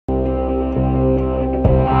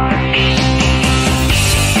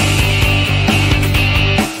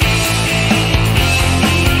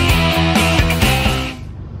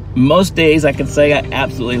most days I can say I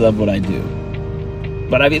absolutely love what I do.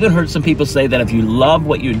 But I've even heard some people say that if you love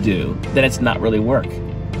what you do, then it's not really work,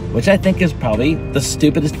 which I think is probably the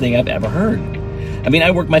stupidest thing I've ever heard. I mean,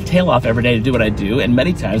 I work my tail off every day to do what I do, and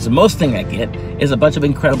many times the most thing I get is a bunch of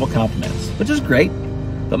incredible compliments, which is great.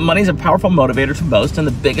 But money's a powerful motivator to most and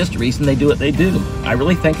the biggest reason they do what they do. I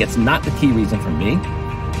really think it's not the key reason for me.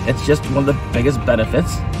 It's just one of the biggest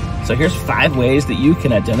benefits. So here's 5 ways that you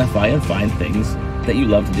can identify and find things that you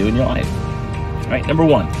love to do in your life. All right, number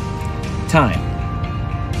 1, time.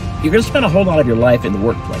 You're going to spend a whole lot of your life in the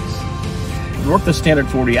workplace. If you work the standard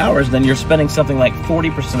 40 hours, then you're spending something like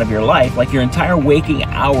 40% of your life, like your entire waking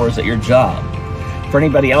hours at your job. For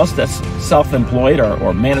anybody else that's self-employed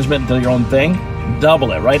or management, do your own thing,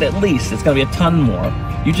 double it, right? At least. It's going to be a ton more.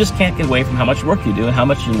 You just can't get away from how much work you do and how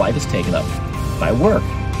much your life is taken up by work.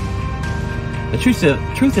 The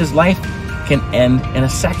truth is life can end in a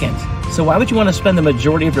second. So why would you want to spend the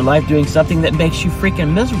majority of your life doing something that makes you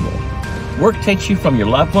freaking miserable? Work takes you from your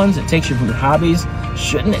loved ones. It takes you from your hobbies.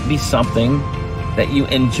 Shouldn't it be something that you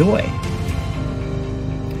enjoy?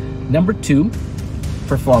 Number 2,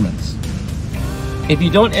 performance. If you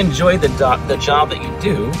don't enjoy the job that you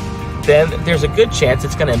do, then there's a good chance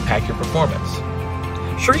it's going to impact your performance.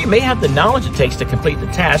 Sure, you may have the knowledge it takes to complete the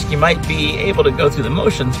task. You might be able to go through the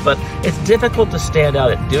motions, but it's difficult to stand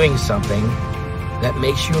out at doing something that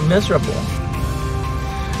makes you miserable.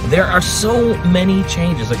 There are so many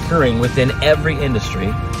changes occurring within every industry,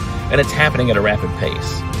 and it's happening at a rapid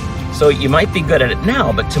pace. So you might be good at it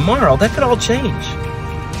now, but tomorrow that could all change.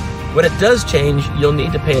 When it does change, you'll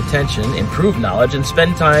need to pay attention, improve knowledge, and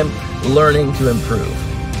spend time learning to improve.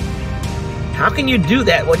 How can you do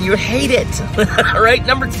that when you hate it? All right,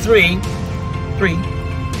 number 3,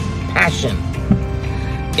 passion.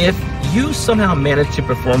 If you somehow manage to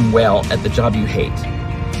perform well at the job you hate,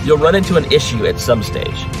 you'll run into an issue at some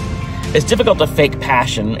stage. It's difficult to fake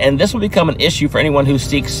passion, and this will become an issue for anyone who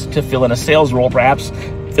seeks to fill in a sales role, perhaps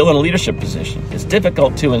fill in a leadership position. It's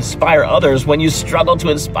difficult to inspire others when you struggle to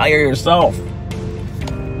inspire yourself.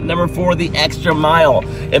 Number 4, the extra mile.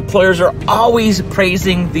 Employers are always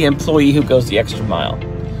praising the employee who goes the extra mile.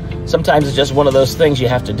 Sometimes it's just one of those things you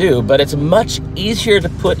have to do, but it's much easier to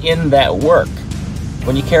put in that work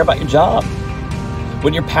when you care about your job,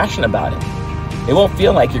 when you're passionate about it. It won't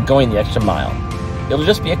feel like you're going the extra mile. It'll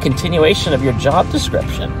just be a continuation of your job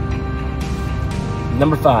description.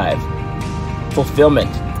 Number 5, fulfillment.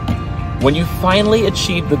 When you finally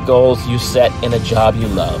achieve the goals you set in a job you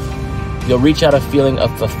love, you'll reach out a feeling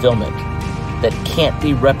of fulfillment that can't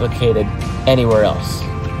be replicated anywhere else.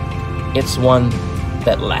 It's one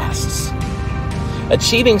that lasts.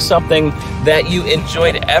 Achieving something that you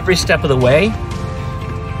enjoyed every step of the way,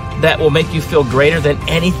 that will make you feel greater than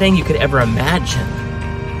anything you could ever imagine.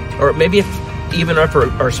 Or maybe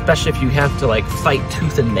especially if you have to like fight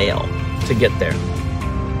tooth and nail to get there.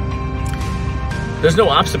 There's no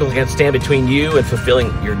obstacle that can stand between you and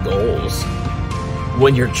fulfilling your goals.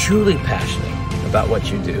 When you're truly passionate about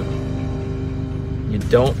what you do, you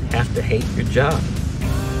don't have to hate your job.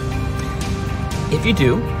 If you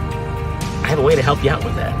do, I have a way to help you out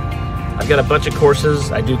with that. I've got a bunch of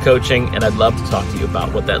courses, I do coaching, and I'd love to talk to you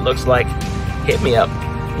about what that looks like. Hit me up,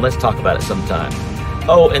 and let's talk about it sometime.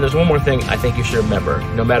 Oh, and there's one more thing I think you should remember.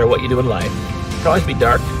 No matter what you do in life, it can always be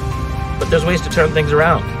dark, but there's ways to turn things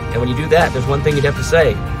around. And when you do that, there's one thing you'd have to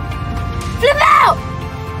say. Flip out!